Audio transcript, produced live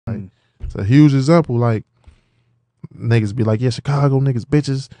It's a huge example. Like, niggas be like, yeah, Chicago niggas,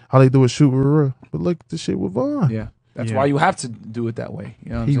 bitches, all they do is shoot. But look at the shit with Von. Yeah. That's why you have to do it that way.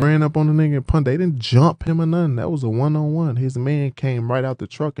 You know what he I'm saying? ran up on the nigga and punt. They didn't jump him or nothing. That was a one-on-one. His man came right out the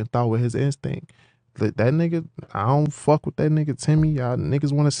truck and thought with his instinct. That nigga, I don't fuck with that nigga Timmy. Y'all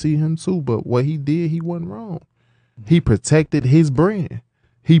niggas want to see him too. But what he did, he wasn't wrong. He protected his brand.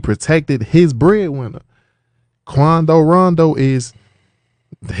 He protected his breadwinner. Quando Rondo is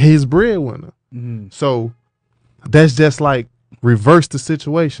his breadwinner. So that's just like reverse the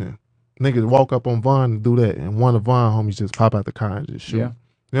situation. Niggas walk up on Von and do that, and one of Von homies just pop out the car and just shoot. Yeah.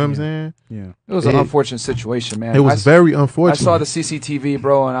 You know what I'm saying? Yeah. It was an unfortunate situation, man. It was very unfortunate. I saw the CCTV,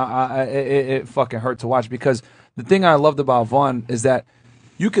 bro, and it fucking hurt to watch, because the thing I loved about Von is that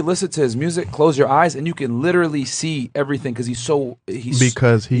you could listen to his music, close your eyes, and you can literally see everything, because he's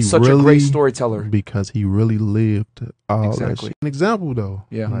such a great storyteller. Because he really lived all that shit. An example though.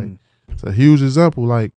 Yeah. Like, it's a huge example. Like,